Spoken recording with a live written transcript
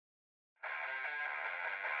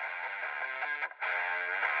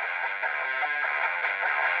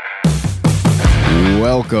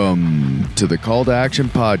Welcome to the Call to Action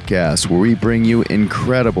podcast, where we bring you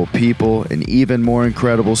incredible people and even more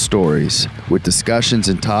incredible stories with discussions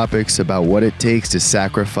and topics about what it takes to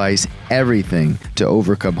sacrifice everything to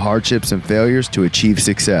overcome hardships and failures to achieve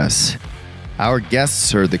success. Our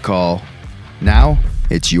guests heard the call. Now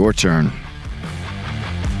it's your turn.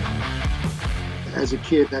 As a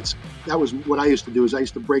kid, that was what I used to do. Is I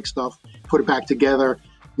used to break stuff, put it back together,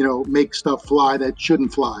 make stuff fly that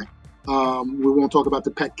shouldn't fly. We won't talk about the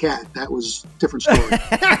pet cat. That was a different story.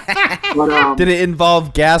 But, did it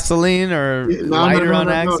involve gasoline or lighter on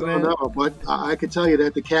accident? No. But I can tell you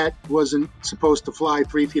that the cat wasn't supposed to fly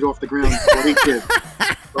 3 feet off the ground, but he did.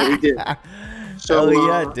 But he did. So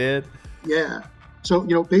yeah, it did. Yeah.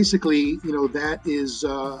 So basically, that is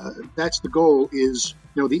that's the goal. Is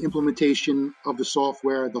the implementation of the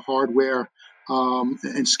software, the hardware,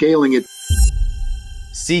 and scaling it.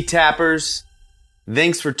 C-Tappers,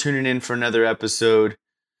 thanks for tuning in for another episode.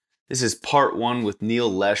 This is part one with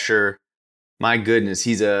Neil Lesher. My goodness,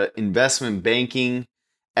 he's an investment banking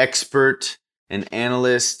expert, an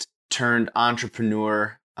analyst turned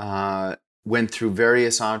entrepreneur. Went through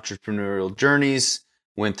various entrepreneurial journeys,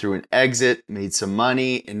 went through an exit, made some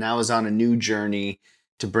money, and now is on a new journey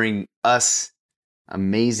to bring us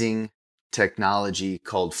amazing technology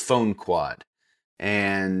called PhoneQuad.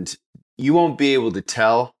 And you won't be able to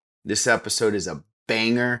tell. This episode is a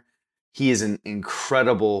banger. He is an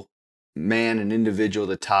incredible man, an individual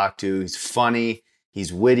to talk to. He's funny,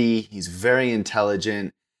 he's witty, he's very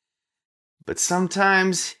intelligent. But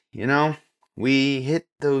sometimes, we hit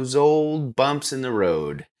those old bumps in the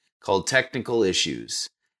road called technical issues.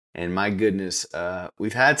 And my goodness,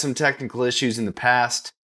 we've had some technical issues in the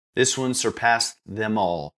past. This one surpassed them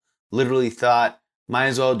all. Literally thought, might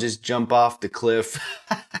as well just jump off the cliff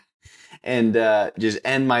and just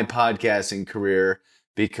end my podcasting career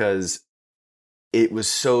because it was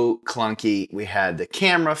so clunky. We had the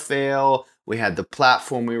camera fail. We had the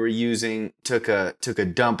platform we were using took a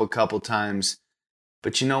dump a couple times.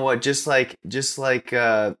 But you know what? Just like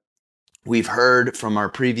we've heard from our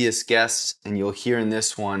previous guests, and you'll hear in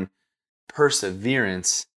this one,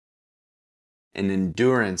 perseverance and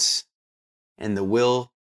endurance and the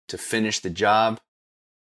will to finish the job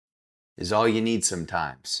is all you need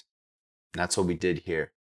sometimes. And that's what we did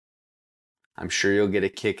here. I'm sure you'll get a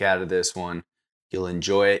kick out of this one. You'll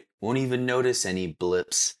enjoy it. Won't even notice any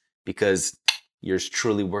blips because yours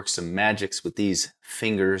truly works some magics with these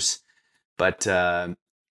fingers. But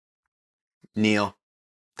Neil,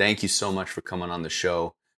 thank you so much for coming on the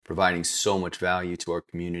show, providing so much value to our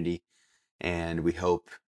community. And we hope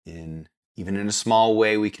even in a small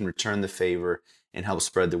way, we can return the favor and help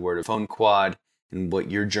spread the word of PhoneQuad and what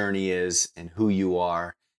your journey is and who you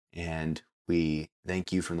are. And we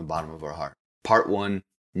thank you from the bottom of our heart. Part one,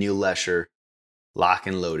 Neil Lesher, lock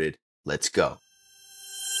and loaded. Let's go.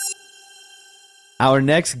 Our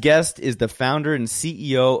next guest is the founder and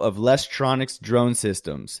CEO of Lestronics Drone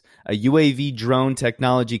Systems, a UAV drone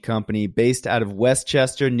technology company based out of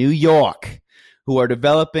Westchester, New York, who are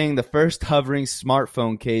developing the first hovering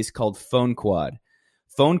smartphone case called PhoneQuad.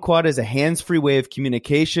 PhoneQuad is a hands-free way of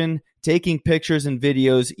communication, taking pictures and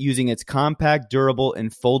videos using its compact, durable,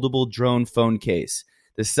 and foldable drone phone case.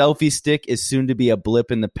 The selfie stick is soon to be a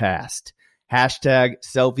blip in the past. Hashtag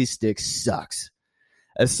selfie stick sucks.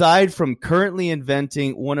 Aside from currently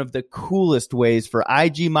inventing one of the coolest ways for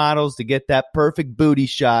IG models to get that perfect booty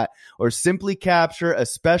shot or simply capture a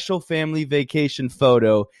special family vacation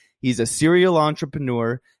photo, he's a serial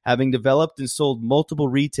entrepreneur, having developed and sold multiple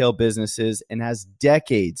retail businesses and has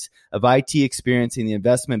decades of IT experience in the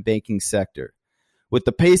investment banking sector. With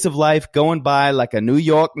the pace of life going by like a New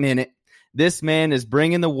York minute, this man is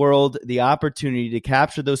bringing the world the opportunity to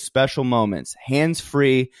capture those special moments,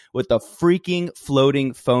 hands-free, with a freaking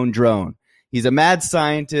floating phone drone. He's a mad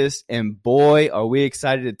scientist, and boy, are we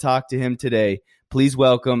excited to talk to him today. Please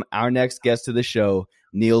welcome our next guest to the show,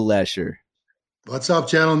 Neil Lesher. What's up,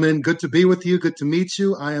 gentlemen? Good to be with you. Good to meet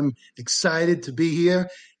you. I am excited to be here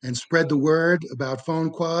and spread the word about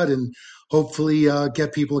PhoneQuad and hopefully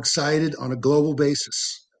get people excited on a global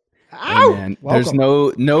basis. Hey, there's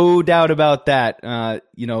no doubt about that.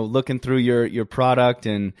 Looking through your product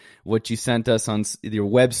and what you sent us on your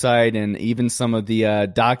website and even some of the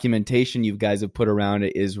documentation you guys have put around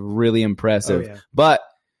it is really impressive. Oh, yeah. But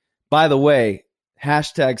by the way,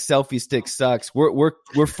 hashtag selfie stick sucks.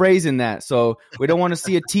 We're phrasing that, so we don't want to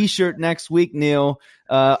see a T-shirt next week, Neil.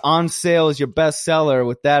 On sale is your best seller.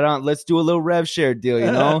 With that on, let's do a little rev share deal.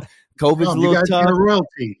 COVID's a little tough. You guys get a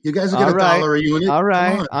royalty. You guys get $1 a unit. All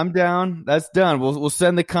right, I'm down. That's done. We'll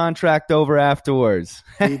send the contract over afterwards.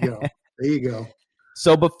 There you go.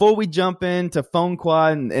 So before we jump into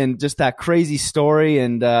PhoneQuad and just that crazy story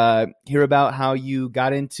and hear about how you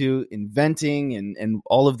got into inventing and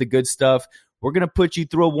all of the good stuff, we're going to put you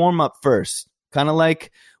through a warm-up first, kind of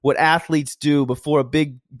like what athletes do before a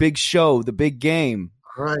big show, the big game.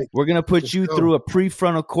 All right. We're going to put you through a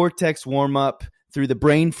prefrontal cortex warm-up through the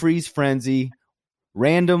brain freeze frenzy,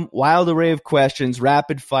 random wild array of questions,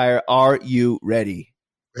 rapid fire. Are you ready?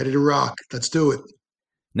 Ready to rock. Let's do it.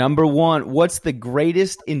 Number one, what's the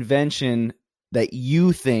greatest invention that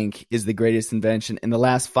you think is the greatest invention in the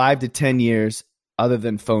last 5 to 10 years, other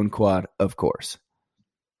than PhoneQuad, of course?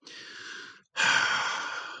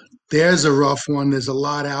 There's a rough one. There's a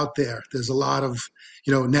lot out there. There's a lot of,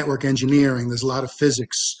 network engineering. There's a lot of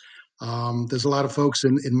physics. There's a lot of folks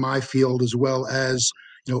in my field as well as,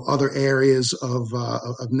 other areas of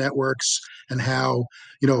networks and how,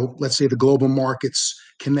 let's say the global markets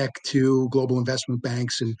connect to global investment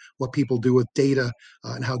banks and what people do with data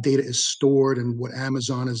and how data is stored and what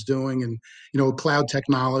Amazon is doing and, cloud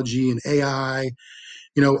technology and AI.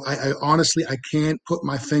 I honestly, I can't put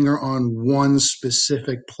my finger on one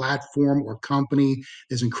specific platform or company.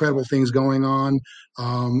 There's incredible things going on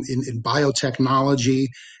in biotechnology,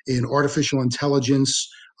 in artificial intelligence,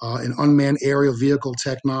 in unmanned aerial vehicle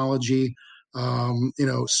technology.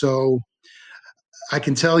 So I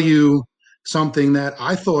can tell you something that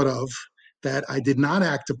I thought of that I did not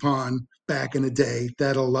act upon back in the day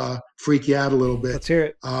that'll freak you out a little bit. Let's hear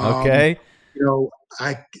it. Okay.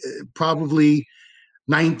 I probably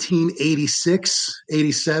 1986,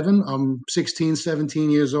 87. I'm 16, 17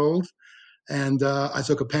 years old. And I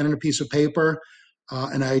took a pen and a piece of paper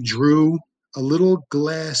and I drew a little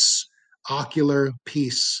glass ocular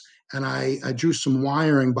piece. And I drew some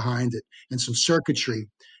wiring behind it and some circuitry.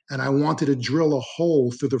 And I wanted to drill a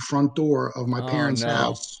hole through the front door of my parents'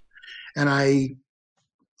 house. And a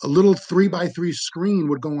little 3x3 screen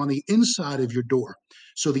would go on the inside of your door.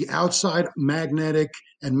 So the outside magnetic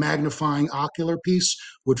and magnifying ocular piece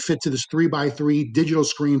would fit to this 3x3 digital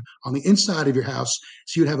screen on the inside of your house.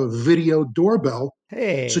 So you'd have a video doorbell so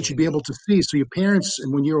that you'd be able to see. So your parents,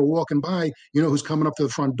 and when you were walking by, who's coming up to the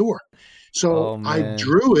front door. So I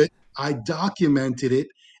drew it, I documented it.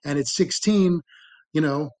 And at 16,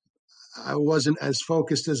 I wasn't as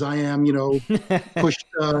focused as I am, pushed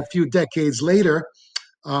a few decades later.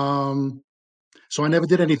 So I never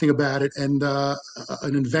did anything about it. And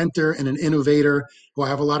an inventor and an innovator who I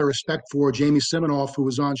have a lot of respect for, Jamie Siminoff, who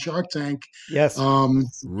was on Shark Tank, yes,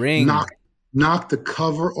 knocked the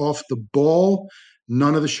cover off the ball.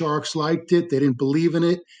 None of the sharks liked it. They didn't believe in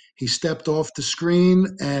it. He stepped off the screen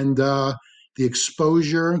and the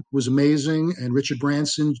exposure was amazing. And Richard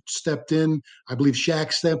Branson stepped in. I believe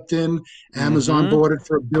Shaq stepped in. Amazon bought it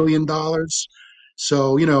for $1 billion.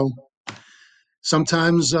 So,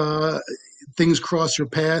 sometimes things cross your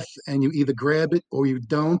path and you either grab it or you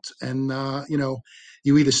don't. And,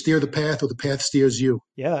 you either steer the path or the path steers you.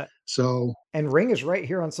 Yeah. So, and Ring is right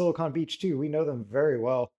here on Silicon Beach too. We know them very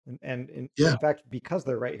well. And in fact, because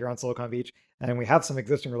they're right here on Silicon Beach and we have some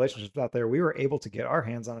existing relationships out there, we were able to get our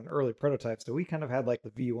hands on an early prototype. So we kind of had like the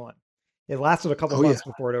V1. It lasted a couple months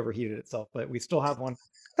before it overheated itself, but we still have one.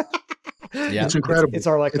 Yeah, it's incredible. It's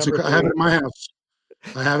our I have it in my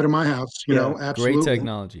house. Absolutely. Great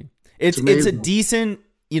technology. It's a decent,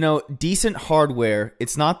 decent hardware.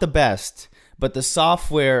 It's not the best, but the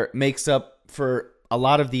software makes up for a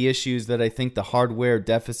lot of the issues that I think the hardware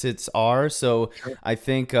deficits are. So I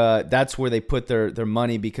think that's where they put their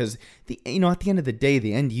money because at the end of the day,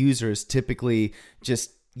 the end user is typically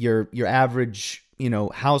just your average,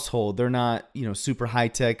 household. They're not, super high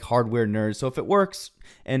tech hardware nerds. So if it works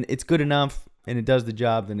and it's good enough, and it does the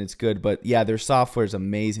job, then it's good. But yeah, their software is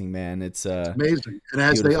amazing, man. It's amazing. And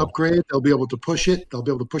as they upgrade, they'll be able to push it. They'll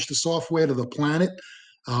be able to push the software to the planet.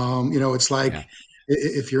 It's like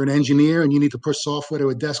if you're an engineer and you need to push software to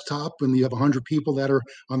a desktop and you have 100 people that are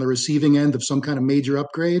on the receiving end of some kind of major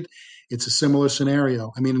upgrade, it's a similar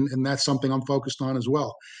scenario. I mean, and that's something I'm focused on as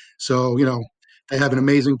well. So, they have an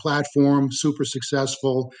amazing platform, super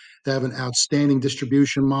successful. They have an outstanding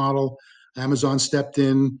distribution model. Amazon stepped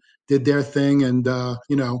in, did their thing, and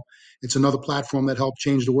it's another platform that helped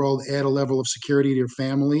change the world, add a level of security to your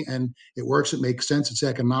family, and it works. It makes sense. It's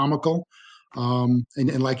economical,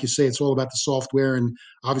 and like you say, it's all about the software and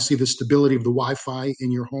obviously the stability of the Wi-Fi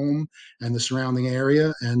in your home and the surrounding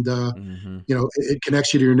area, and it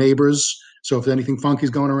connects you to your neighbors. So if anything funky is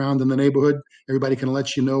going around in the neighborhood, everybody can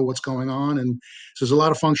let you know what's going on, and so there's a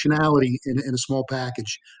lot of functionality in a small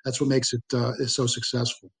package. That's what makes it so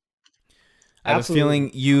successful. I have a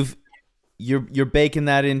feeling you're baking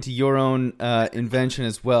that into your own invention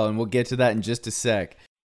as well, and we'll get to that in just a sec.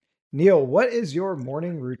 Neil, what is your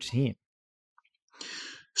morning routine?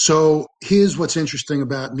 So here's what's interesting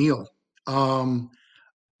about Neil. Um,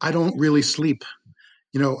 I don't really sleep.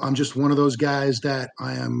 I'm just one of those guys that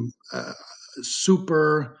I am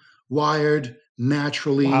super wired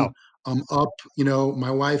naturally. Wow. I'm up,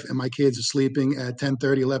 my wife and my kids are sleeping at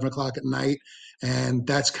 10:30, 11 o'clock at night. And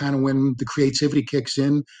that's kind of when the creativity kicks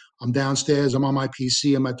in. I'm downstairs, I'm on my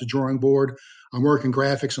PC, I'm at the drawing board, I'm working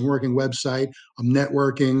graphics, I'm working website, I'm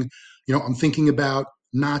networking. I'm thinking about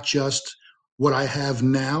not just what I have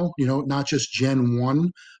now, not just Gen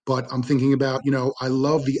 1, but I'm thinking about, I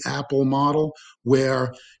love the Apple model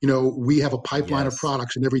where we have a pipeline of Yes.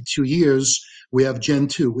 products, and every 2 years we have Gen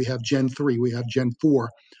 2, we have Gen 3, we have Gen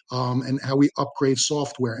 4, and how we upgrade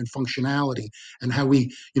software and functionality, and how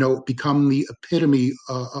we become the epitome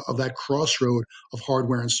of that crossroad of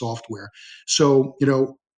hardware and software. So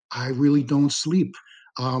I really don't sleep.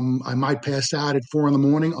 I might pass out at 4 in the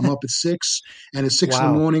morning. I'm up at 6, and at 6 in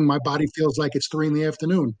the Wow. morning, my body feels like it's 3 in the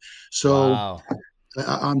afternoon. So Wow.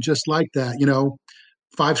 I'm just like that.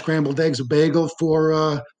 5 scrambled eggs, a bagel,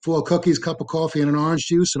 four cookies, cup of coffee, and an orange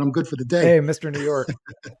juice, and I'm good for the day. Hey, Mr. New York.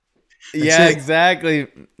 That's Yeah, it. exactly.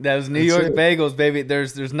 Those New That's York it. bagels, baby.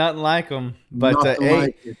 There's nothing like them. But Nothing hey,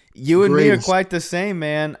 like it. you and me are Greatest. quite the same,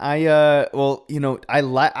 man. I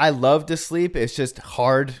love to sleep. It's just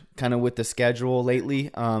hard, kind of with the schedule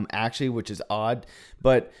lately. Actually, which is odd.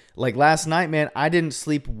 But like last night, man, I didn't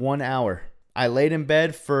sleep 1 hour. I laid in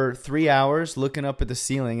bed for 3 hours, looking up at the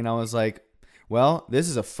ceiling, and I was like, well, this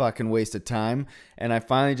is a fucking waste of time. And I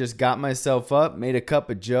finally just got myself up, made a cup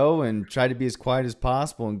of Joe, and tried to be as quiet as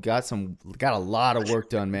possible, and got a lot of work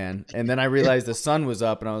done, man. And then I realized the sun was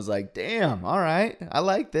up, and I was like, damn, all right, I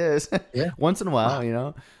like this. Yeah. Once in a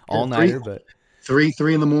while, all Yeah, nighter, but 3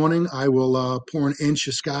 in the morning, I will pour an inch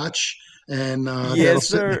of scotch, and yes,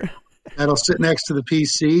 sir. that'll sit next to the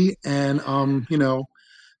PC, and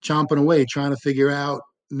chomping away, trying to figure out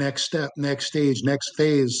next step, next stage, next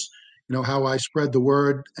phase. How I spread the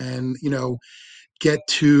word, and get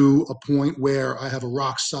to a point where I have a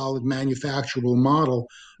rock solid manufacturable model.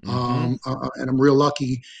 Mm-hmm. And I'm real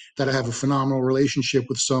lucky that I have a phenomenal relationship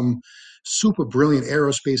with some super brilliant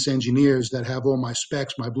aerospace engineers that have all my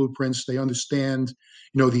specs, my blueprints. They understand,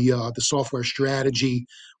 the software strategy,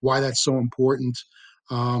 why that's so important,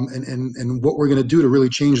 and what we're going to do to really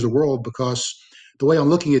change the world. Because the way I'm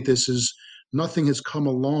looking at this is nothing has come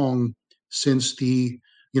along since the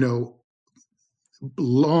you know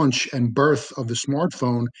launch and birth of the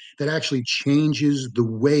smartphone that actually changes the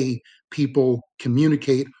way people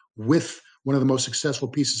communicate with one of the most successful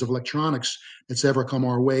pieces of electronics that's ever come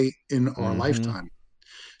our way in our Mm-hmm. lifetime.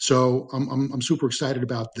 So I'm super excited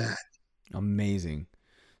about that. Amazing.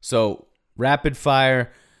 So, rapid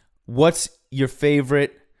fire. What's your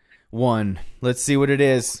favorite one? Let's see what it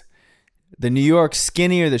is. The New York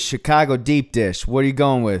skinny or the Chicago deep dish? What are you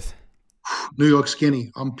going with? New York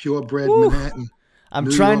skinny. I'm purebred Woo. Manhattan. I'm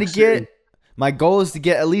New trying York to get, City. my goal is to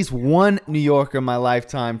get at least one New Yorker in my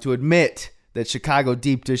lifetime to admit that Chicago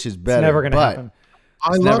deep dish is better. It's never going to happen.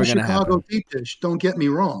 I It's love never gonna Chicago happen. deep dish. Don't get me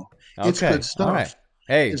wrong. It's Okay. good stuff. All right.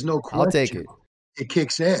 Hey, There's no I'll take question. it. It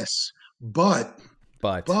kicks ass. But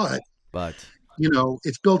But,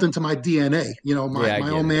 it's built into my DNA. My, yeah, I my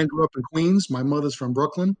get old it. man grew up in Queens. My mother's from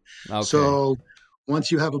Brooklyn. Okay. So once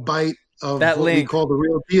you have a bite of That what we link. call the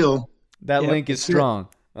real deal, That Yep. link is That's it. strong.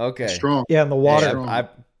 Okay. it's strong. Yeah, and the Hey, water. Strong. I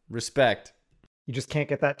respect. You just can't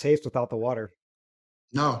get that taste without the water.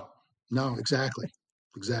 No, exactly.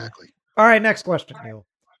 All right, next question, Neil.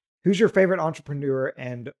 Who's your favorite entrepreneur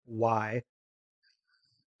and why?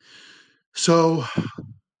 So,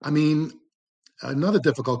 I mean, another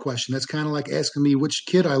difficult question. That's kind of like asking me which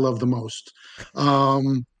kid I love the most.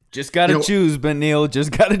 Just got to choose, but Neil,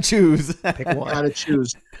 just got to choose. Pick one. Got to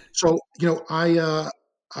choose. So,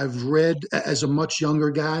 I've read as a much younger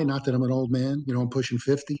guy. Not that I'm an old man. I'm pushing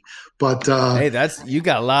 50, but Hey, you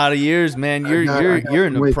got a lot of years, man. You're I got you're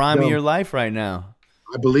in some the ways to prime of go. your life right now.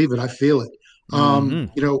 I believe it. I feel it.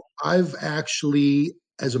 Mm-hmm. I've actually,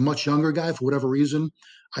 as a much younger guy, for whatever reason,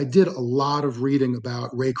 I did a lot of reading about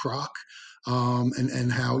Ray Kroc,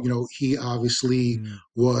 and how he obviously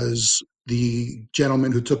was the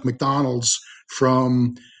gentleman who took McDonald's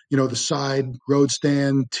from the side road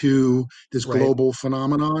stand to this Right. global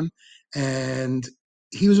phenomenon, and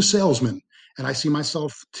he was a salesman. And I see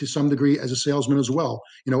myself to some degree as a salesman as well.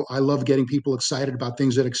 I love getting people excited about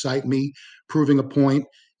things that excite me, proving a point,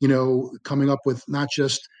 coming up with not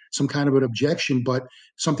just some kind of an objection, but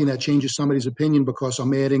something that changes somebody's opinion because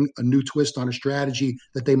I'm adding a new twist on a strategy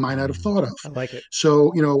that they might not have thought of. I like it.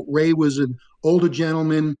 So, Ray was an older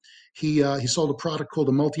gentleman. He sold a product called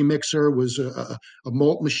a multi-mixer, was a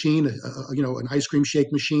malt machine, an ice cream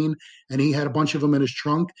shake machine, and he had a bunch of them in his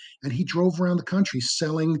trunk. And he drove around the country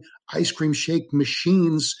selling ice cream shake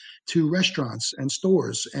machines to restaurants and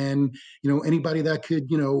stores, and anybody that could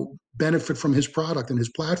benefit from his product and his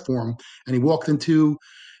platform. And he walked into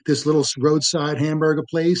this little roadside hamburger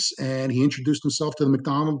place, and he introduced himself to the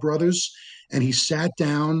McDonald brothers, and he sat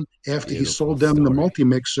down after he sold them the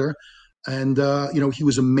multi-mixer, and he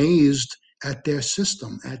was amazed at their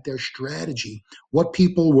system, at their strategy, what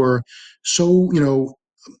people were so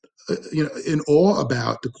in awe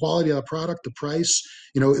about: the quality of the product, the price.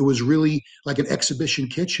 It was really like an exhibition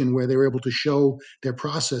kitchen where they were able to show their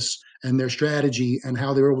process and their strategy and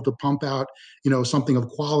how they were able to pump out something of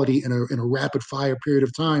quality in a rapid fire period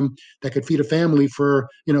of time that could feed a family for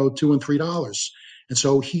 $2 and $3. And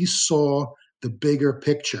so he saw the bigger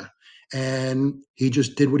picture, and he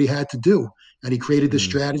just did what he had to do, and he created this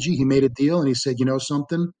strategy. He made a deal, and he said,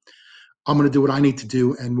 something, I'm going to do what I need to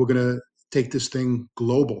do, and we're going to take this thing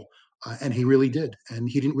global. And he really did. And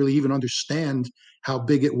he didn't really even understand how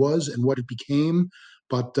big it was and what it became.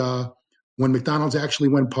 But when McDonald's actually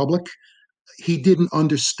went public, he didn't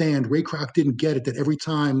understand. Ray Kroc didn't get it, that every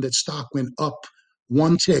time that stock went up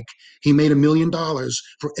one tick, he made $1 million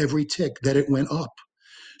for every tick that it went up.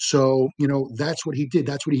 So, that's what he did.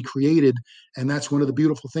 That's what he created. And that's one of the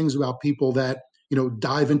beautiful things about people that,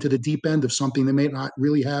 dive into the deep end of something they may not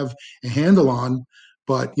really have a handle on,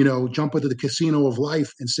 but, jump into the casino of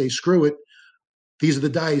life and say, screw it. These are the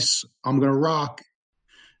dice. I'm going to rock.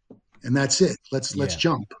 And that's it. Let's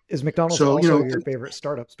jump. Is McDonald's also your favorite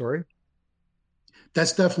startup story?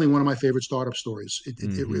 That's definitely one of my favorite startup stories.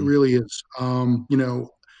 It really is.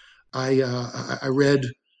 I read,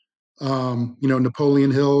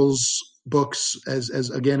 Napoleon Hill's books as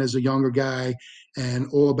a younger guy, and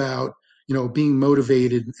all about, being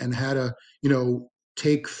motivated and how to,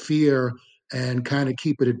 take fear and kind of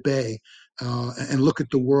keep it at bay, and look at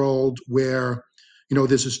the world where,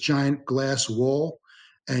 there's this giant glass wall,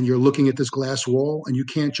 and you're looking at this glass wall and you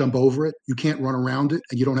can't jump over it. You can't run around it,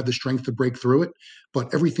 and you don't have the strength to break through it.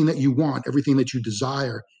 But everything that you want, everything that you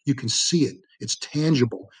desire, you can see it. It's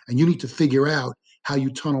tangible, and you need to figure out how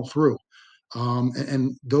you tunnel through.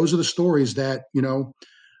 And those are the stories that,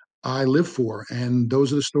 I live for. And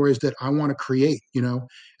those are the stories that I want to create, in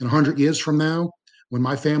 100 years from now, when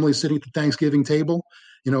my family is sitting at the Thanksgiving table,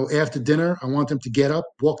 after dinner, I want them to get up,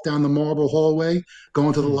 walk down the marble hallway, go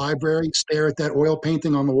into the library, stare at that oil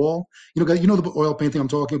painting on the wall. The oil painting I'm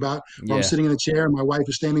talking about, where I'm sitting in a chair and my wife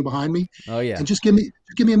is standing behind me. Oh yeah. And just give me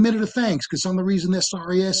a minute of thanks, because some of the reason their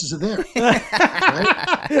sorry asses are there.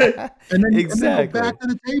 Right? And then go back to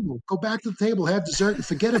the table. Go back to the table, have dessert, and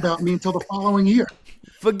forget about me until the following year.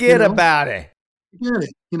 Forget about it. Forget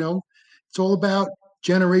it. It's all about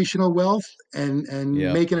generational wealth and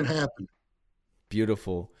making it happen.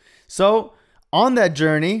 Beautiful. So on that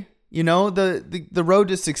journey, the road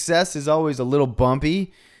to success is always a little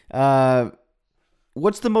bumpy.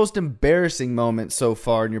 What's the most embarrassing moment so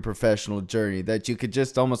far in your professional journey that you could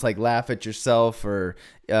just almost like laugh at yourself, or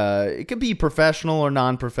it could be professional or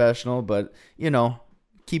non-professional, but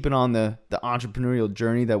keeping on the entrepreneurial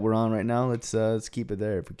journey that we're on right now, let's keep it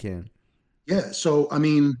there if we can. Yeah. So,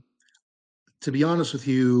 to be honest with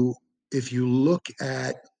you, if you look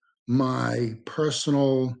at my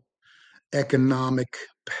personal economic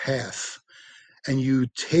path and you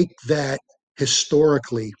take that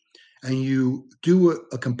historically and you do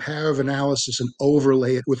a comparative analysis and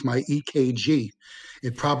overlay it with my EKG,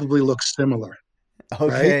 it probably looks similar.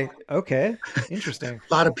 Okay. Right? Okay. Interesting.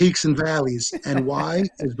 A lot of peaks and valleys. And why?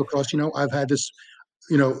 Is because, I've had this,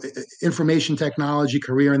 information technology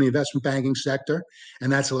career in the investment banking sector,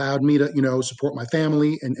 and that's allowed me to, support my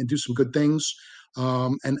family and do some good things.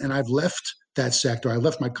 And I've left that sector. I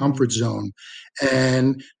left my comfort zone.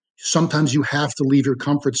 And sometimes you have to leave your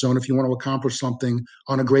comfort zone if you want to accomplish something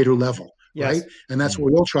on a greater level. Yes. Right. And that's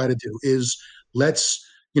what we all try to do is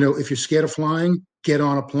if you're scared of flying, get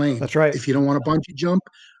on a plane. That's right. If you don't want to bungee jump,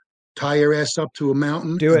 tie your ass up to a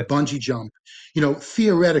mountain, bungee jump.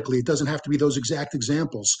 Theoretically, it doesn't have to be those exact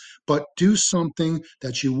examples, but do something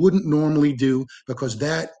that you wouldn't normally do, because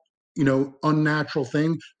that, unnatural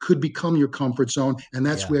thing could become your comfort zone. And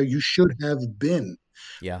that's where you should have been.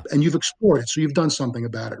 Yeah. And you've explored it. So you've done something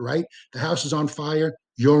about it, right? The house is on fire.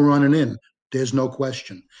 You're running in. There's no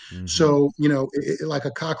question. Mm-hmm. So, like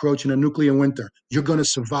a cockroach in a nuclear winter, you're going to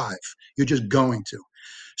survive. You're just going to.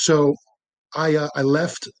 So I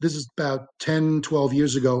left, this is about 10, 12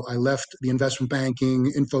 years ago, I left the investment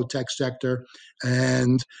banking, infotech sector,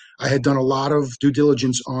 and I had done a lot of due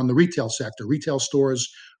diligence on the retail sector. Retail stores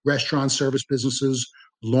restaurant service businesses,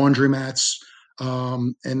 laundromats,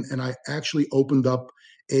 and I actually opened up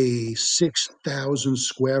a 6,000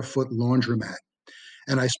 square foot laundromat,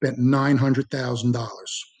 and I spent $900,000.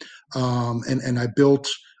 And I built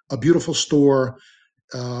a beautiful store.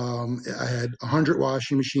 I had 100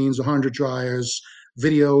 washing machines, 100 dryers,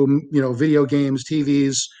 video games,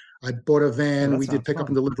 TVs. I bought a Oh, van. that We did sounds pickup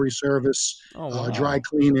and fun. delivery service, Oh, wow. dry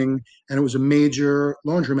cleaning, and it was a major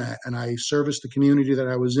laundromat. And I serviced the community that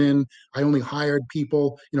I was in. I only hired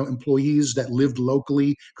people, employees that lived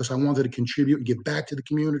locally because I wanted to contribute and give back to the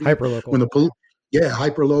community. Hyper local. When the yeah,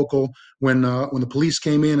 hyper local. When the police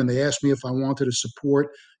came in and they asked me if I wanted to support,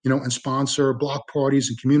 and sponsor block parties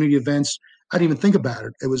and community events, I didn't even think about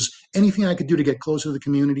it. It was anything I could do to get closer to the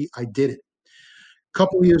community. I did it. A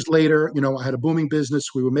couple of years later, I had a booming business.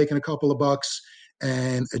 We were making a couple of bucks,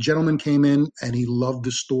 and a gentleman came in and he loved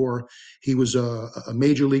the store. He was a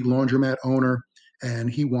major league laundromat owner, and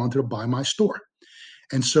he wanted to buy my store.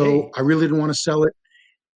 And so Hey, I really didn't want to sell it.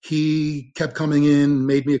 He kept coming in,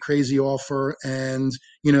 made me a crazy offer, and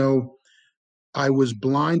I was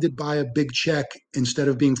blinded by a big check instead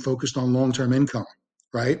of being focused on long-term income,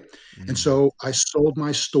 right? And Mm. so I sold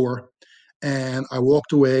my store and I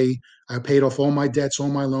walked away. I paid off all my debts, all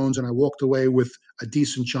my loans, and I walked away with a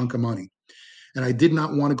decent chunk of money. And I did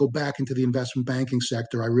not want to go back into the investment banking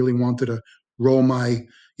sector. I really wanted to roll my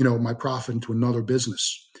profit into another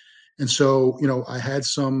business. And so, I had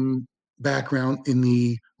some background in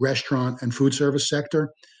the restaurant and food service sector,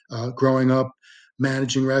 growing up,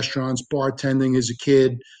 managing restaurants, bartending as a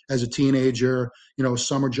kid, as a teenager,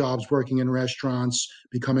 summer jobs working in restaurants,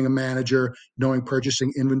 becoming a manager, knowing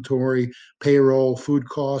purchasing, inventory, payroll, food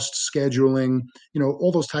costs, scheduling,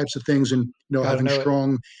 all those types of things, and gotta having know it.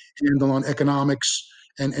 strong handle on economics.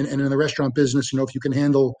 And in the restaurant business, if you can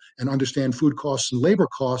handle and understand food costs and labor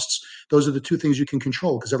costs, those are the two things you can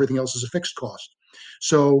control because everything else is a fixed cost.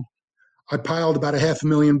 So I piled about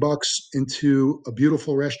 $500,000 into a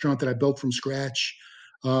beautiful restaurant that I built from scratch.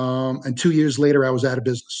 And 2 years later, I was out of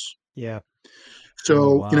business. Yeah. Oh,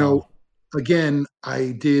 So, wow. again,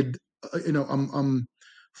 I did, I'm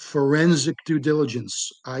forensic due diligence.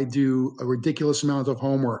 I do a ridiculous amount of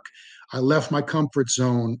homework. I left my comfort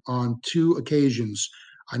zone on 2 occasions.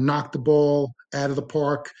 I knocked the ball out of the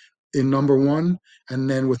park in number one. And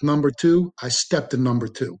then with number two, I stepped in number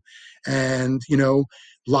two. And,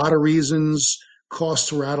 a lot of reasons,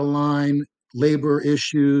 costs were out of line, labor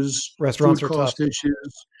issues, Restaurants food are tough. cost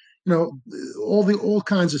issues, you know, all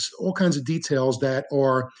kinds of details that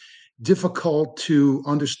are difficult to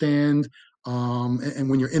understand, and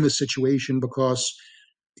when you're in the situation, because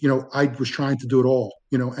I was trying to do it all,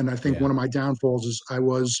 and I think Yeah. one of my downfalls is I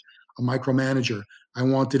was a micromanager. I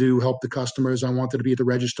wanted to help the customers. I wanted to be at the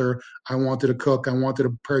register. I wanted to cook. I wanted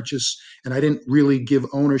to purchase. And I didn't really give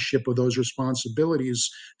ownership of those responsibilities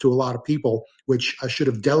to a lot of people, which I should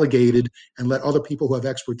have delegated and let other people who have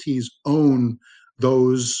expertise own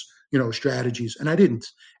those, strategies. And I didn't.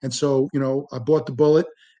 And so, I bought the bullet,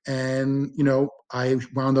 and, I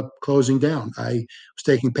wound up closing down. I was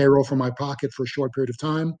taking payroll from my pocket for a short period of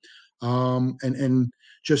time, and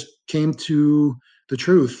just came to the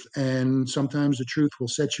truth. And sometimes the truth will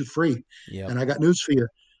set you free. Yep. And I got news for you.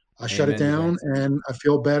 I shut it Amen to down that. and I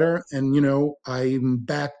feel better. And, I'm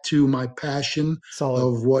back to my passion Solid.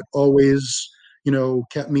 of what always,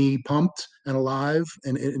 kept me pumped and alive,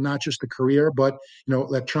 and not just the career, but,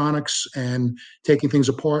 electronics and taking things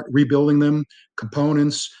apart, rebuilding them,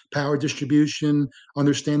 components, power distribution,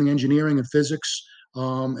 understanding engineering and physics,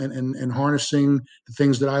 and harnessing the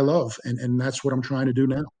things that I love. And that's what I'm trying to do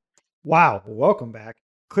now. Wow. Welcome back.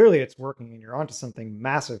 Clearly it's working and you're onto something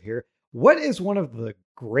massive here. What is one of the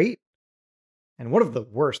great and one of the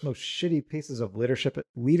worst, most shitty pieces of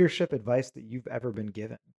leadership advice that you've ever been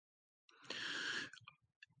given?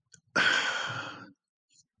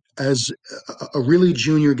 As a really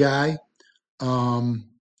junior guy, um,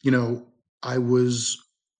 I was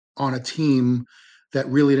on a team that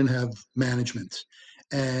really didn't have management.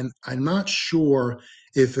 And I'm not sure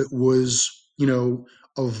if it was,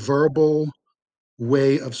 a verbal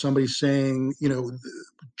way of somebody saying,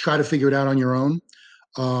 try to figure it out on your own.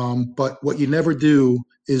 But what you never do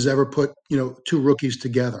is ever put, two rookies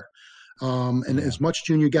together. And Yeah. as much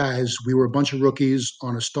junior guys, we were a bunch of rookies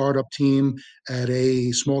on a startup team at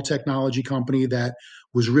a small technology company that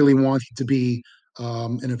was really wanting to be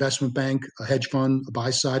an investment bank, a hedge fund, a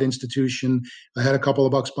buy side institution. I had a couple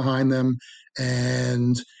of bucks behind them,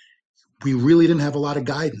 and we really didn't have a lot of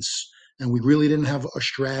guidance, and we really didn't have a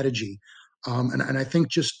strategy. And I think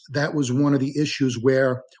just that was one of the issues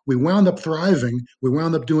where we wound up thriving, we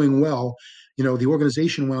wound up doing well, the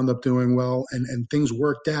organization wound up doing well and things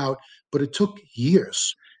worked out, but it took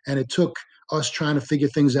years and it took us trying to figure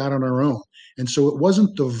things out on our own. And so it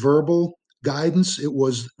wasn't the verbal guidance, it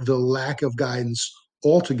was the lack of guidance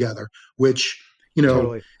altogether, which,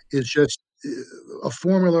 Totally. is just a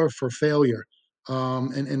formula for failure.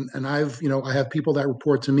 And I have people that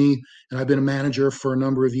report to me, and I've been a manager for a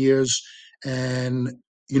number of years. And,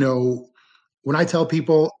 when I tell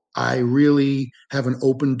people I really have an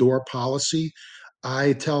open door policy,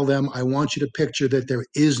 I tell them, I want you to picture that there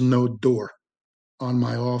is no door on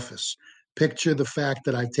my office. Picture the fact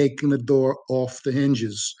that I've taken the door off the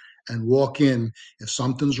hinges and walk in. If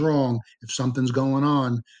something's wrong, if something's going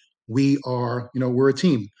on, we're a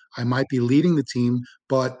team. I might be leading the team,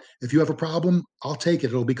 but if you have a problem, I'll take it.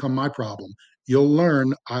 It'll become my problem. You'll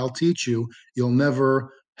learn, I'll teach you. You'll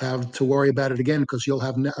never have to worry about it again because you'll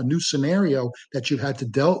have a new scenario that you've had to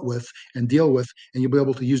deal with, and you'll be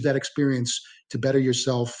able to use that experience to better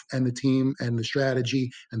yourself and the team and the strategy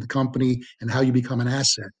and the company and how you become an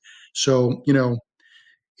asset. So,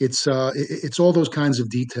 it's all those kinds of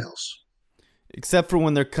details. Except for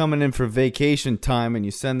when they're coming in for vacation time and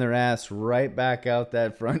you send their ass right back out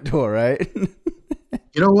that front door, right?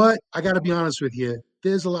 You know what? I got to be honest with you.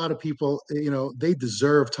 There's a lot of people, they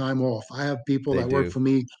deserve time off. I have people that work for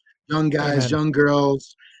me, young guys, young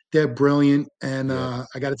girls. They're brilliant. And I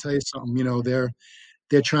got to tell you something,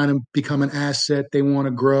 they're trying to become an asset. They want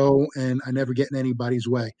to grow, and I never get in anybody's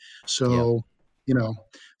way. So,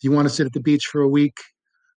 you want to sit at the beach for a week,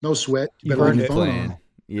 no sweat. You better leave your phone on.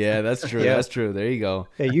 Yeah, that's true. That's true. There you go.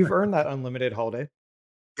 Yeah, you've earned that unlimited holiday.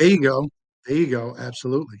 There you go.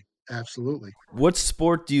 Absolutely. What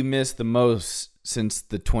sport do you miss the most since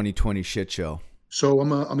the 2020 shit show? So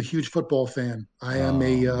I'm a huge football fan. I am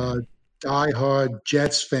a diehard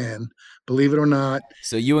Jets fan, believe it or not.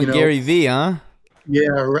 So you and Gary V, huh?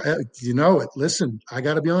 Yeah, you know it. Listen, I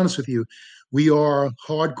got to be honest with you. We are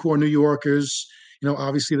hardcore New Yorkers.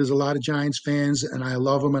 Obviously there's a lot of Giants fans, and I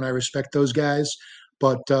love them and I respect those guys.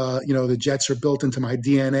 But, the Jets are built into my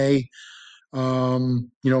DNA.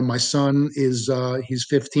 My son he's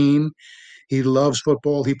 15. He loves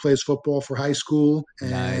football. He plays football for high school.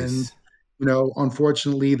 And,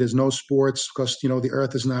 unfortunately, there's no sports because, the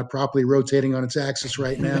earth is not properly rotating on its axis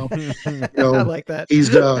right now. I like that.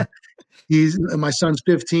 He's my son's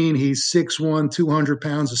 15. He's 6'1", 200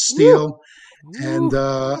 pounds of steel. Woo! And,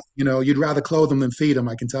 you'd rather clothe him than feed him.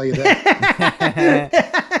 I can tell you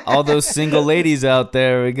that. All those single ladies out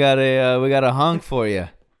there, we got a hunk for you.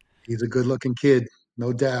 He's a good-looking kid,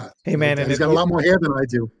 no doubt. Hey man, and he's got a lot more hair than I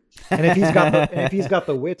do. And if he's got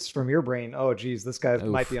the wits from your brain, oh geez, this guy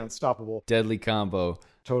might be unstoppable. Deadly combo.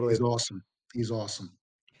 Totally. He's awesome.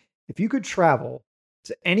 If you could travel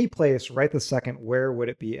to any place right this second, where would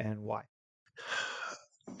it be and why?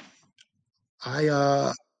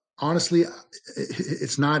 I honestly,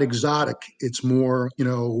 it's not exotic. It's more,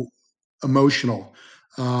 emotional.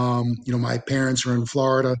 My parents are in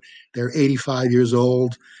Florida. They're 85 years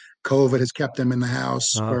old. COVID has kept them in the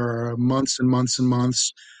house for months and months and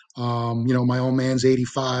months. My old man's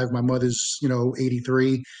 85. My mother's,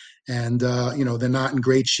 83. And, they're not in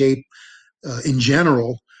great shape in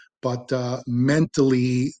general, but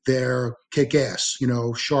mentally they're kick-ass,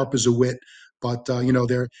 sharp as a whit. But,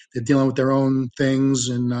 they're dealing with their own things.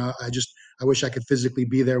 And I wish I could physically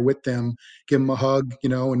be there with them, give them a hug,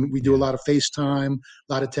 and we do a lot of FaceTime,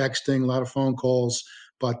 a lot of texting, a lot of phone calls.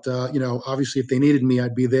 But, obviously if they needed me,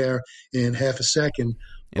 I'd be there in half a second.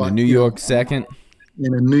 In a New York second?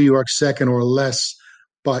 In a New York second or less.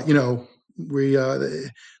 But,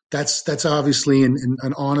 that's obviously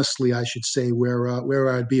and honestly, I should say, where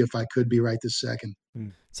I'd be if I could be right this second.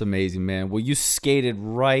 It's amazing, man. Well, you skated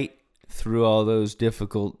right through all those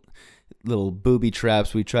difficult little booby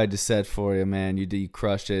traps we tried to set for you, man. You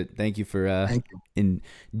crushed it. Thank you for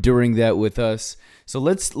enduring that with us. So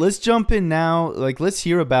let's jump in now. Let's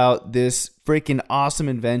hear about this freaking awesome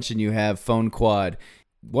invention you have, Phone Quad.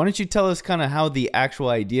 Why don't you tell us kind of how the actual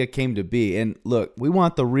idea came to be? And look, we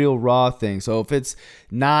want the real raw thing. So if it's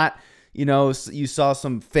not, you saw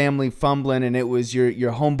some family fumbling and it was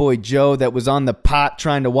your homeboy Joe that was on the pot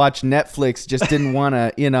trying to watch Netflix, just didn't want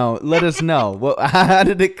to, let us know. How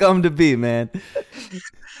did it come to be, man?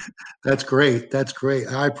 That's great.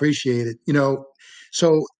 I appreciate it.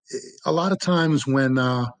 So a lot of times when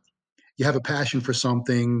you have a passion for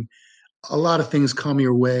something, a lot of things come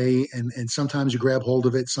your way, and sometimes you grab hold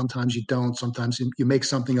of it, sometimes you don't, sometimes you make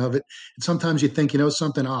something of it, and sometimes you think,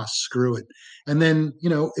 something, screw it. And then,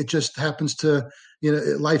 it just happens to,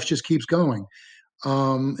 life just keeps going.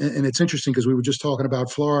 And it's interesting because we were just talking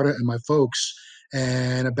about Florida and my folks,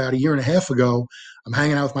 And about a year and a half ago, I'm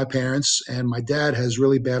hanging out with my parents, and my dad has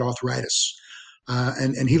really bad arthritis.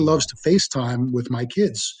 And he loves to FaceTime with my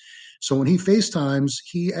kids. So when he FaceTimes,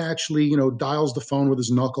 he actually, dials the phone with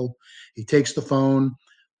his knuckle. He takes the phone,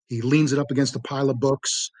 he leans it up against a pile of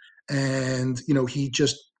books, and, he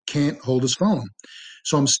just can't hold his phone.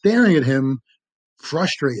 So I'm staring at him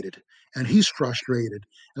frustrated, and he's frustrated.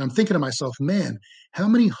 And I'm thinking to myself, man, how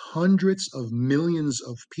many hundreds of millions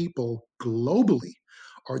of people globally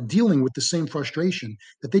are dealing with the same frustration,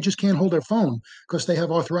 that they just can't hold their phone because they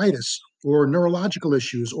have arthritis or neurological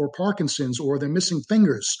issues or Parkinson's, or they're missing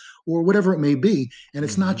fingers, or whatever it may be. And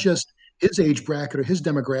it's not just his age bracket or his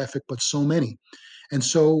demographic, but so many. And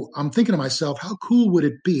so I'm thinking to myself, how cool would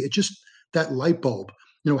it be? It just, that light bulb,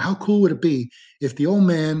 how cool would it be if the old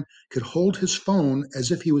man could hold his phone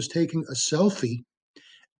as if he was taking a selfie,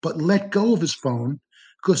 but let go of his phone,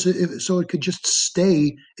 because so it could just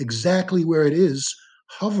stay exactly where it is,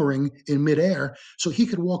 hovering in midair, so he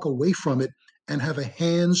could walk away from it and have a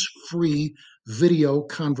hands-free video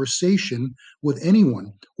conversation with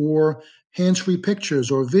anyone, or hands-free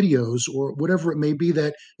pictures or videos or whatever it may be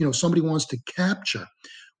that somebody wants to capture.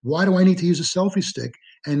 Why do I need to use a selfie stick?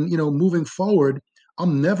 And moving forward,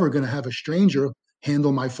 I'm never going to have a stranger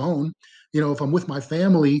handle my phone. If I'm with my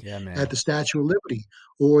family at the Statue of Liberty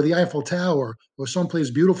or the Eiffel Tower or someplace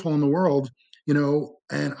beautiful in the world,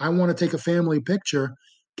 and I want to take a family picture,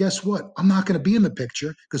 guess what? I'm not going to be in the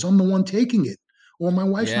picture because I'm the one taking it. Or my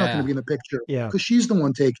wife's not going to be in the picture because she's the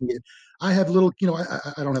one taking it. I have little,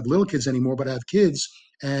 I don't have little kids anymore, but I have kids.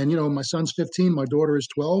 And, my son's 15, my daughter is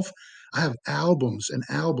 12. I have albums and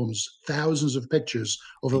albums, thousands of pictures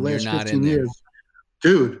over the last 15 years.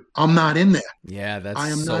 Dude, I'm not in there. Yeah, that's I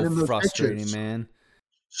am so not in those frustrating, pictures. man.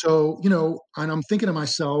 So, and I'm thinking to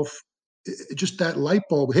myself, just that light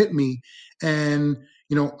bulb hit me. And,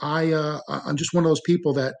 I'm just one of those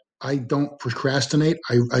people that I don't procrastinate.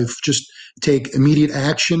 I just take immediate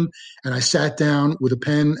action. And I sat down with a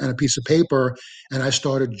pen and a piece of paper, and I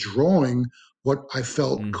started drawing what I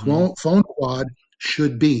felt Phone Quad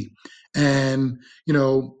should be. And,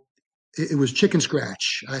 it was chicken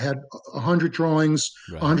scratch. I had 100 drawings,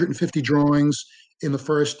 150 drawings in the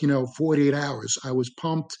first, 48 hours. I was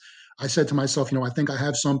pumped. I said to myself, I think I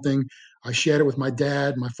have something. I shared it with my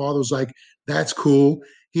dad. My father was like, that's cool.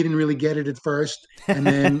 He didn't really get it at first. And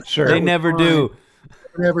then sure, they never do.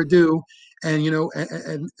 They never do. And,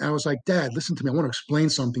 and I was like, Dad, listen to me. I want to explain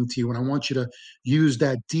something to you. And I want you to use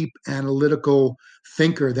that deep analytical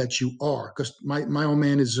thinker that you are. Because my old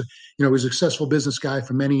man is, was a successful business guy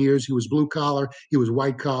for many years. He was blue collar, he was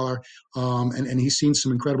white collar, and he's seen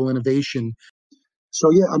some incredible innovation. So,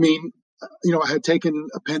 yeah, I mean, I had taken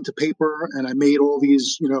a pen to paper and I made all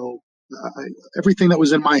these, everything that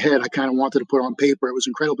was in my head, I kind of wanted to put on paper. It was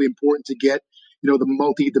incredibly important to get, the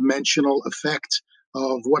multi-dimensional effect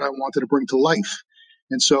of what I wanted to bring to life.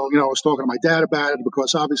 And so, I was talking to my dad about it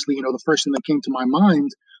because obviously, the first thing that came to my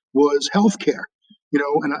mind was healthcare,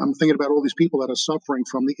 and I'm thinking about all these people that are suffering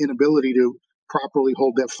from the inability to properly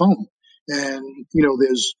hold their phone. And,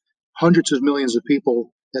 there's hundreds of millions of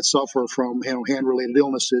people that suffer from, hand-related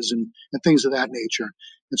illnesses and things of that nature.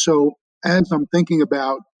 And so as I'm thinking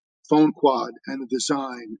about Phone Quad and the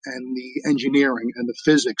design and the engineering and the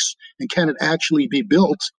physics, and can it actually be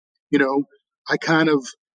built, I kind of,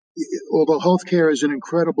 although healthcare is an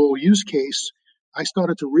incredible use case, I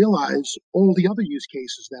started to realize all the other use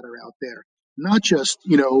cases that are out there, not just,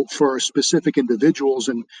 for specific individuals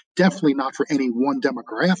and definitely not for any one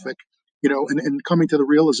demographic, and coming to the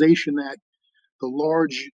realization that the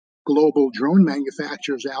large global drone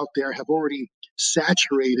manufacturers out there have already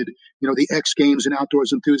saturated, the X Games and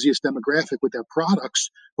outdoors enthusiast demographic with their products.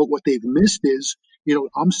 But what they've missed is,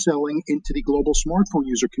 I'm selling into the global smartphone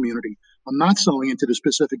user community. I'm not selling into the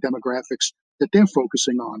specific demographics that they're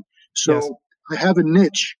focusing on. So yes. I have a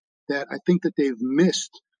niche that I think that they've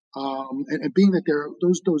missed. And being that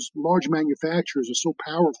those large manufacturers are so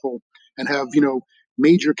powerful and have,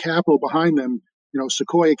 major capital behind them,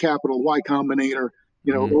 Sequoia Capital, Y Combinator,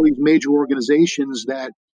 all these major organizations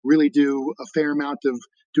that really do a fair amount of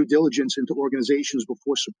due diligence into organizations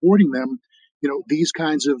before supporting them. These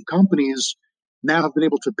kinds of companies now have been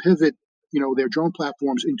able to pivot, their drone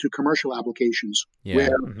platforms into commercial applications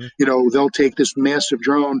where, they'll take this massive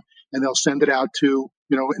drone and they'll send it out to,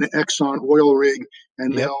 an Exxon oil rig,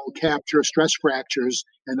 and they'll capture stress fractures,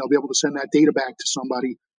 and they'll be able to send that data back to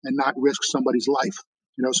somebody and not risk somebody's life.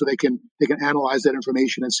 So they can analyze that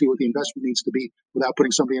information and see what the investment needs to be without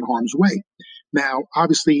putting somebody in harm's way. Now,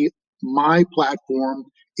 obviously, my platform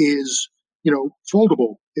is,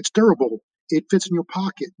 foldable. It's durable. it fits in your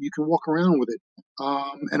pocket. You can walk around with it.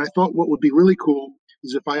 And I thought what would be really cool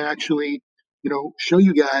is if I actually, show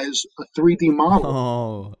you guys a 3D model.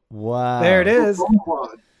 Oh, wow. There it is. Phone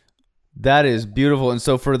quad. That is beautiful. And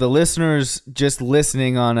so for the listeners just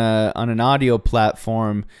listening on an audio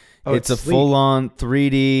platform, it's a sleek. full-on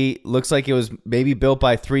 3D. Looks like it was maybe built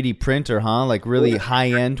by a 3D printer, huh? Like really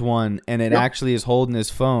high-end one, and it actually is holding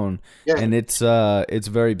his phone, and it's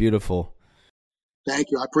very beautiful.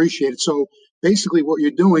 Thank you. I appreciate it. So basically what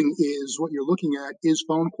you're doing is what you're looking at is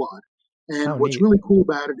Phone Quad. And what's neat. really cool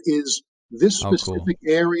about it is this specific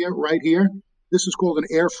area right here. This is called an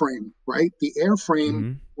airframe, right? The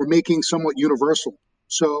airframe we're making somewhat universal.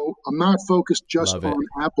 So I'm not focused just on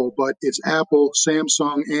Apple, but it's Apple,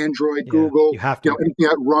 Samsung, Android, Google, you have to. anything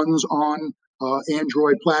that runs on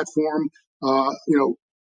Android platform,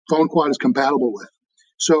 Phone Quad is compatible with.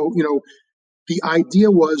 So, the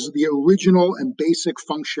idea was the original and basic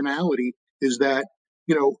functionality is that,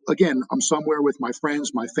 again, I'm somewhere with my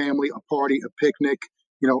friends, my family, a party, a picnic,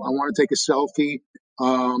 I want to take a selfie,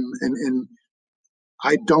 and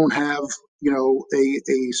I don't have,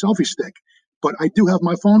 a selfie stick, but I do have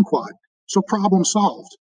my Phone Quad. So problem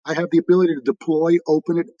solved. I have the ability to deploy,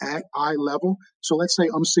 open it at eye level. So let's say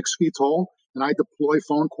I'm 6 feet tall and I deploy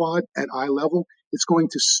Phone Quad at eye level. It's going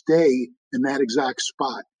to stay in that exact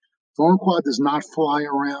spot. Phone Quad does not fly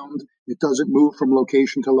around. It doesn't move from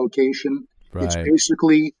location to location. Right. It's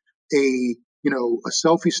basically a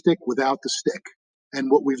selfie stick without the stick. And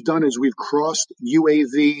what we've done is we've crossed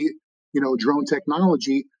UAV, drone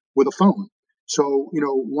technology with a phone. So,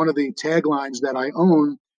 one of the taglines that I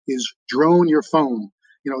own is drone your phone.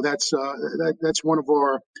 That's one of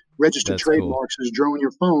our registered trademarks is drone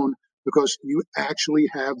your phone, because you actually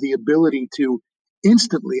have the ability to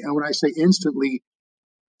instantly, and when I say instantly,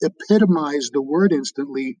 epitomize the word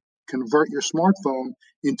instantly, convert your smartphone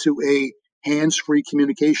into a hands-free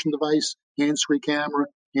communication device, hands-free camera,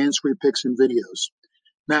 hands-free pics and videos.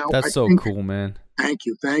 Now, that's cool, man. Thank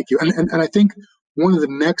you. And I think one of the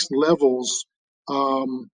next levels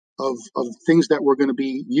of things that we're going to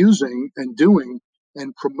be using and doing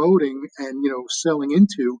and promoting and selling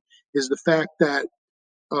into is the fact that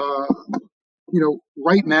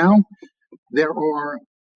right now there are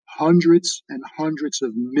hundreds and hundreds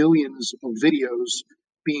of millions of videos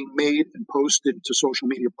being made and posted to social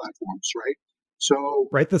media platforms, right? So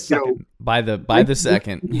right this second. By the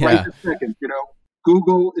second. Yeah. Right this second,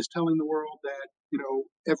 Google is telling the world that,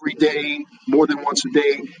 every day, more than once a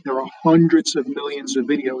day, there are hundreds of millions of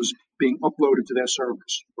videos being uploaded to their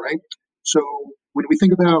servers, right? So when we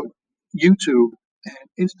think about YouTube and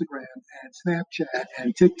Instagram and Snapchat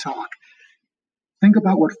and TikTok, think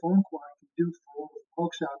about what Phone Quad can do for all the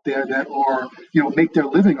folks out there that are, make their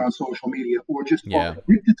living on social media or just are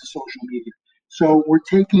addicted to social media. So we're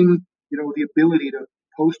taking, the ability to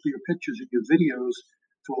post your pictures and your videos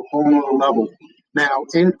to a whole other level. Now,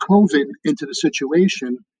 add COVID into the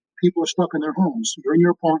situation, people are stuck in their homes. You're in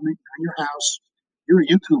your apartment, you're in your house, you're a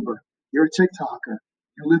YouTuber, you're a TikToker,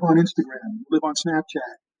 you live on Instagram, you live on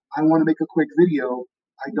Snapchat. I want to make a quick video.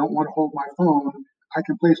 I don't want to hold my phone. I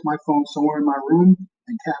can place my phone somewhere in my room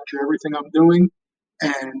and capture everything I'm doing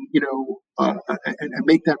and, and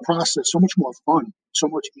make that process so much more fun, so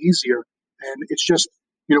much easier. And it's just,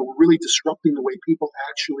 we're really disrupting the way people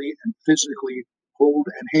actually and physically hold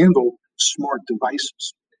and handle smart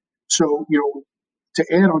devices. So, to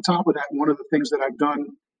add on top of that, one of the things that I've done,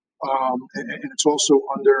 and it's also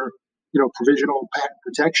under, provisional patent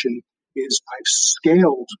protection, is I've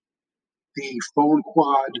scaled the Phone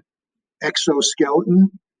Quad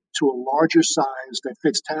exoskeleton to a larger size that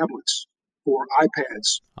fits tablets or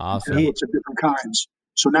iPads. Awesome. Tablets of different kinds.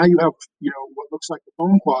 So now you have, what looks like the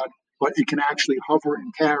Phone Quad, but it can actually hover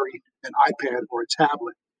and carry an iPad or a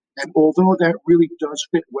tablet. And although that really does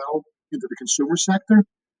fit well into the consumer sector,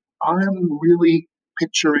 I'm really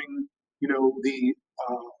picturing,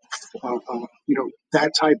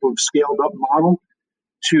 that type of scaled up model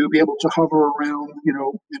to be able to hover around,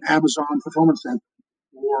 an Amazon fulfillment center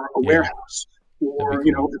or a warehouse, or,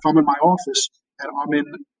 if I'm in my office and I'm in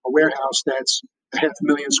a warehouse that's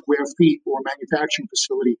 500,000 square feet or a manufacturing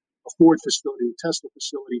facility, a Ford facility, a Tesla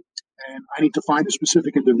facility, and I need to find a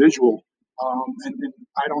specific individual, and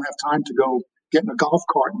I don't have time to go get in a golf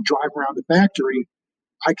cart and drive around the factory,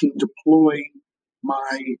 I can deploy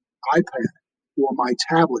my iPad or my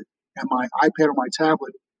tablet, and my iPad or my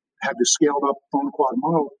tablet have the scaled up Phone Quad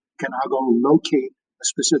model, can I go locate a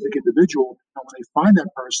specific individual, and when they find that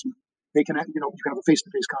person, they can, you can have a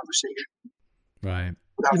face-to-face conversation. Right.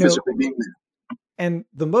 Without physically being there. And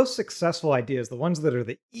the most successful ideas, the ones that are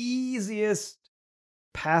the easiest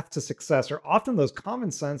path to success are often those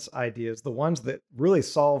common sense ideas, the ones that really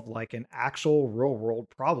solve like an actual real world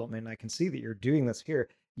problem. And I can see that you're doing this here.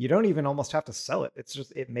 You don't even almost have to sell it. It's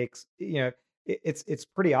just, it makes, it's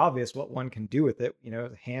pretty obvious what one can do with it,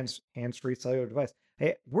 hands-free cellular device.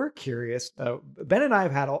 Hey, we're curious. Ben and I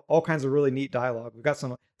have had all kinds of really neat dialogue. We've got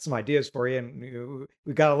some ideas for you, and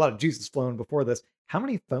we've got a lot of juices flowing before this. How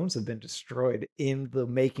many phones have been destroyed in the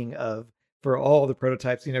making of for all the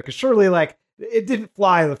prototypes? Because surely, like, it didn't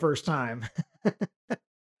fly the first time.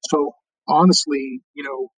 So honestly,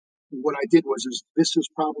 what I did was this is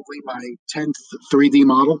probably my 10th 3D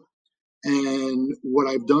model, and what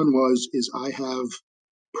I've done is I have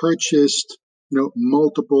purchased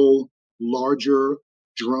multiple larger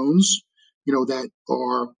drones, that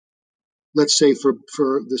are, let's say for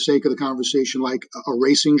the sake of the conversation, like a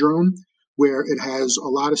racing drone, where it has a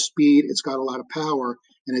lot of speed, it's got a lot of power,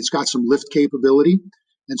 and it's got some lift capability.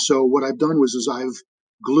 And so what I've done is I've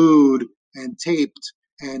glued and taped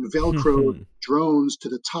and Velcroed drones to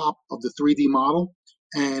the top of the 3D model.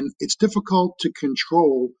 And it's difficult to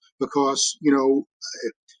control because,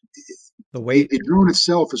 the weight. The drone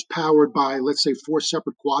itself is powered by, let's say, 4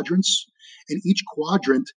 separate quadrants, and each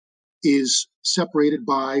quadrant is separated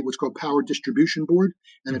by what's called power distribution board,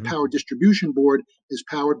 and the power distribution board is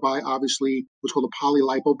powered by, obviously, what's called a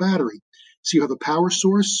polylipo battery. So you have a power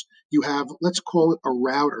source, you have, let's call it a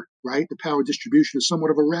router, right? The power distribution is somewhat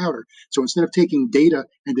of a router. So instead of taking data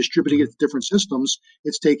and distributing it to different systems,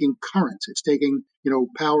 it's taking current, it's taking,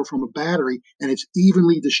 power from a battery, and it's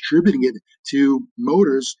evenly distributing it to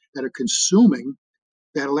motors that are consuming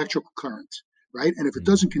that electrical current, right? And if it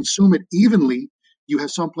doesn't consume it evenly, you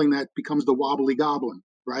have something that becomes the wobbly goblin,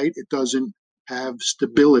 right? It doesn't have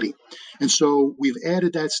stability. And so we've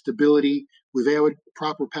added that stability, we've added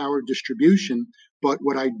proper power distribution, but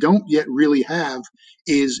what I don't yet really have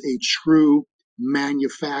is a true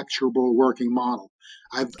manufacturable working model.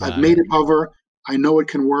 I've made it hover. I know it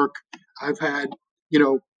can work. I've had,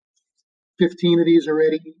 15 of these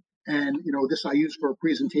already. And, this I use for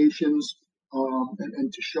presentations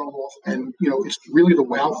and to show off. And, it's really the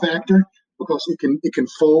wow factor because it can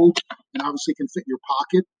fold and obviously can fit in your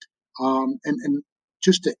pocket. And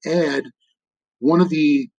just to add, one of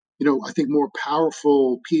the, I think more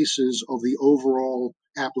powerful pieces of the overall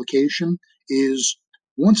application is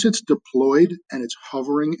once it's deployed and it's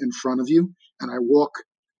hovering in front of you and I walk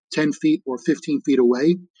 10 feet or 15 feet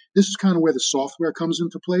away, this is kind of where the software comes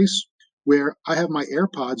into place, where I have my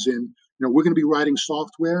AirPods in. We're going to be writing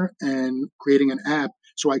software and creating an app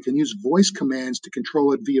so I can use voice commands to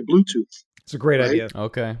control it via Bluetooth. It's a great idea.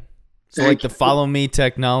 Okay. So like the follow me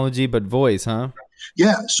technology, but voice, huh?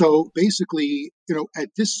 Yeah. So basically, at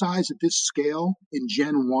this size, at this scale in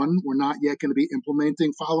Gen 1, we're not yet going to be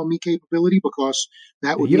implementing follow me capability because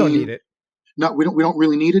that would mean don't need it. No, we don't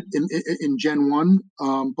really need it in Gen 1,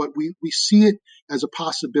 but we see it as a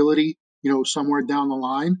possibility, somewhere down the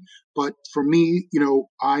line. But for me,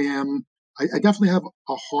 I definitely have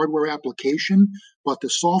a hardware application, but the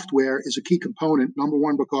software is a key component. Number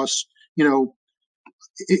one, because,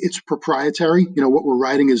 it's proprietary. What we're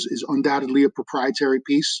writing is undoubtedly a proprietary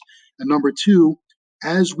piece. And number two,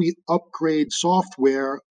 as we upgrade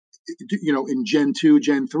software, in Gen 2,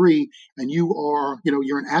 Gen 3, and you're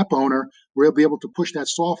an app owner, we'll be able to push that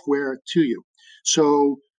software to you.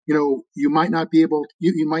 So, you might not be able,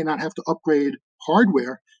 you might not have to upgrade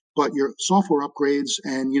hardware, but your software upgrades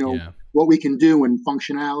and, what we can do and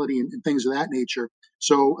functionality and things of that nature.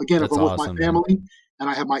 So again, That's if I'm awesome, with my family and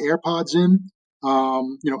I have my AirPods in,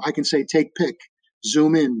 I can say, take pic,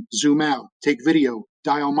 zoom in, zoom out, take video,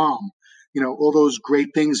 dial mom, all those great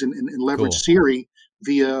things and leverage Siri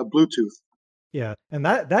via Bluetooth. Yeah. And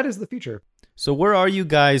that is the future. So where are you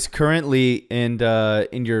guys currently in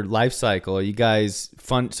your life cycle? Are you guys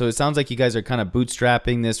fun? So it sounds like you guys are kind of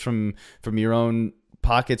bootstrapping this from your own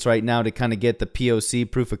pockets right now to kind of get the POC,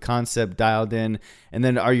 proof of concept, dialed in. And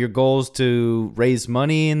then are your goals to raise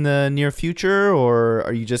money in the near future, or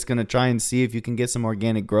are you just going to try and see if you can get some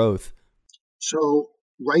organic growth? So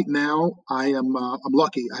right now I'm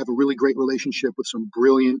lucky. I have a really great relationship with some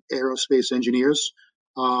brilliant aerospace engineers.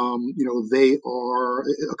 They are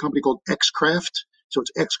a company called Xcraft. So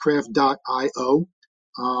it's xcraft.io.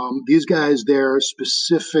 These guys, their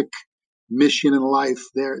specific mission in life,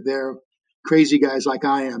 they're crazy guys like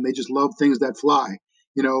I am. They just love things that fly.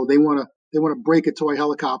 They want to break a toy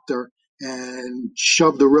helicopter and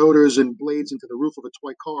shove the rotors and blades into the roof of a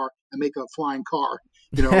toy car and make a flying car,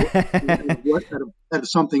 out of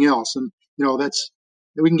something else. And,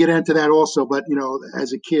 we can get into that also. But,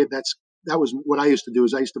 as a kid, that was what I used to do.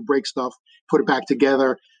 Is I used to break stuff, put it back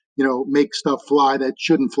together, make stuff fly that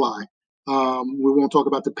shouldn't fly. We won't talk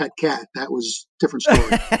about the pet cat. That was a different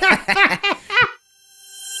story.